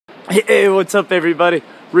Hey, what's up everybody?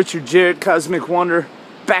 Richard Jarrett, Cosmic Wonder,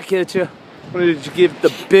 back at you. Wanted to give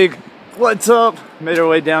the big what's up. Made our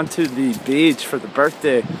way down to the beach for the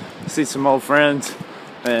birthday. See some old friends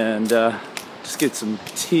and just get some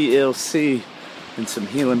TLC and some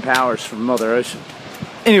healing powers from Mother Ocean.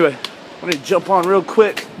 Anyway, I want to jump on real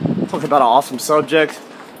quick, talk about an awesome subject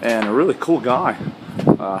and a really cool guy.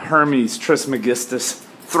 Hermes Trismegistus,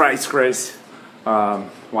 thrice great.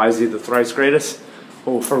 Why is he the thrice greatest?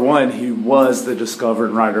 Well, for one, he was the discovered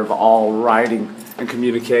writer of all writing and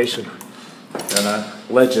communication. And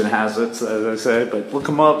legend has it, as I say, but look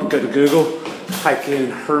him up, go to Google, type in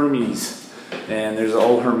Hermes, and there's an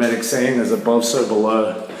old Hermetic saying, as above, so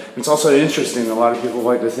below. It's also interesting, a lot of people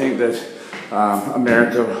like to think that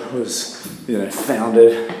America was,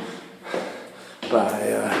 founded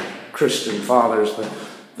by Christian fathers, but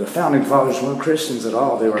the founding fathers weren't Christians at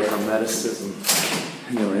all. They were Hermeticism,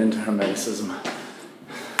 and they were into Hermeticism.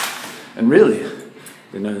 And really,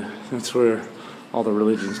 that's where all the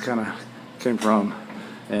religions kind of came from.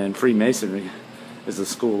 And Freemasonry is the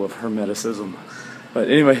school of Hermeticism. But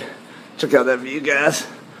anyway, check out that view, guys.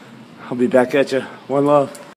 I'll be back at you. One love.